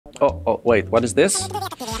Wait, what is this?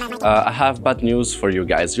 I have bad news for you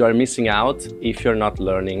guys. You are missing out if you're not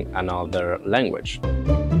learning another language.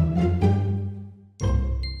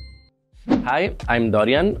 Hi, I'm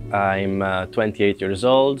Dorian. I'm 28 years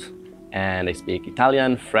old and I speak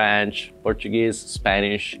Italian, French, Portuguese,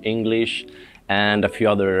 Spanish, English, and a few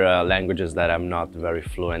other languages that I'm not very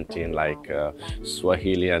fluent in, like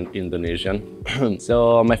Swahili and Indonesian.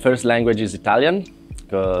 So my first language is Italian,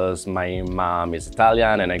 because my mom is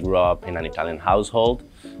Italian and I grew up in an Italian household.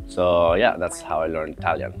 So yeah, that's how I learned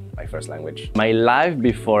Italian, my first language. My life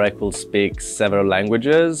before I could speak several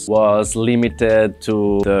languages was limited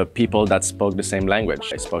to the people that spoke the same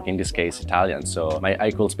language. I spoke, in this case, Italian. So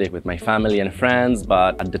I could speak with my family and friends,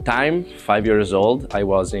 but at the time, 5 years old, I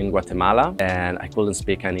was in Guatemala and I couldn't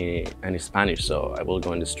speak any Spanish. So I will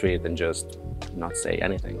go in the street and just not say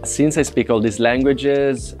anything. Since I speak all these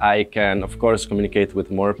languages, I can, of course, communicate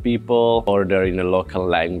with more people, order in a local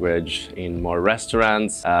language in more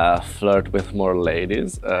restaurants, flirt with more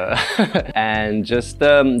ladies, and just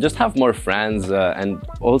have more friends, and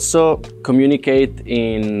also communicate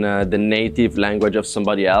in the native language of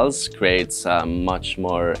somebody else creates a much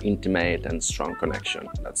more intimate and strong connection.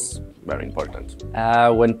 That's very important.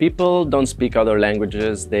 When people don't speak other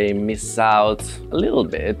languages, they miss out a little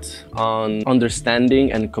bit on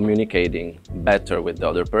understanding and communicating better with the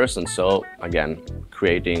other person. So again,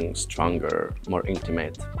 creating stronger, more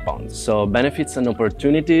intimate bonds. So benefits and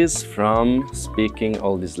opportunities from speaking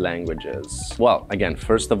all these languages. Well, again,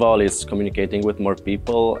 first of all, it's communicating with more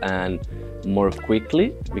people and more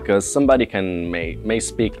quickly, because somebody may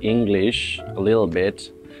speak English a little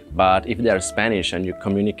bit, but if they are Spanish and you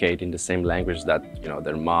communicate in the same language that, you know,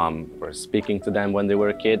 their mom was speaking to them when they were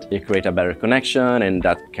a kid, you create a better connection, and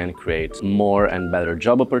that can create more and better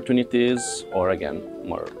job opportunities, or again,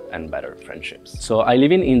 more and better friendships. So I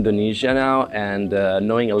live in Indonesia now, and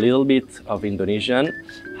knowing a little bit of Indonesian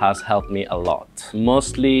has helped me a lot.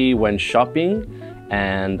 Mostly when shopping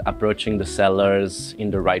and approaching the sellers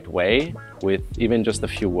in the right way, with even just a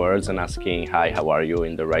few words and asking, hi, how are you,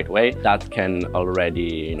 in the right way, that can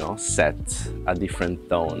already, set a different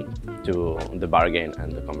tone to the bargain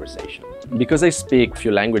and the conversation. Because I speak few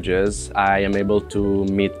languages, I am able to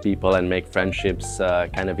meet people and make friendships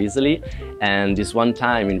kind of easily. And this one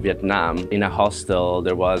time in Vietnam, in a hostel,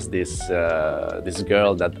 there was this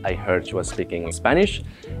girl that I heard she was speaking Spanish.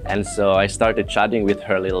 And so I started chatting with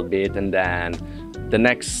her a little bit, and then the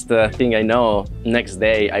next thing I know, next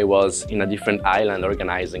day I was in a different island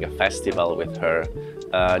organizing a festival with her,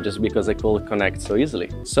 just because I could connect so easily.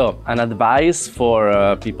 So an advice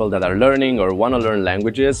for people that are learning or want to learn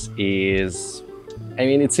languages is,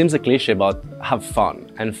 it seems a cliche, but have fun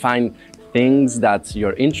and find things that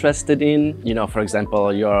you're interested in. For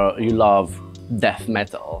example, you love death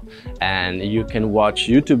metal, and you can watch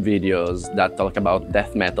YouTube videos that talk about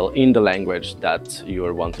death metal in the language that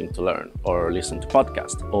you're wanting to learn, or listen to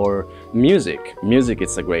podcasts, or music. Music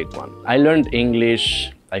is a great one. I learned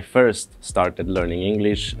English. I first started learning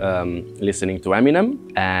English listening to Eminem,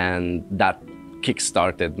 and that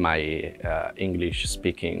kick-started my English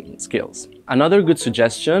speaking skills. Another good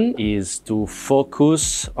suggestion is to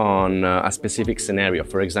focus on a specific scenario.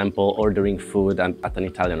 For example, ordering food at an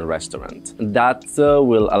Italian restaurant. That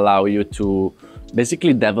will allow you to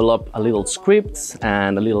basically develop a little script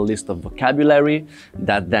and a little list of vocabulary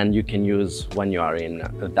that then you can use when you are in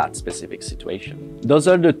that specific situation. Those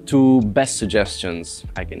are the two best suggestions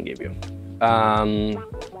I can give you.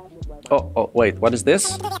 Wait, what is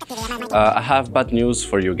this? I have bad news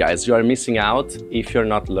for you guys. You are missing out if you're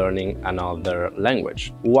not learning another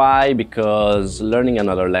language. Why? Because learning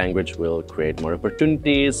another language will create more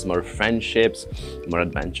opportunities, more friendships, more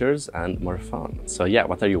adventures, and more fun. So yeah,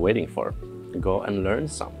 what are you waiting for? Go and learn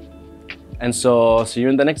some. And so, see you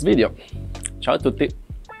in the next video. Ciao a tutti!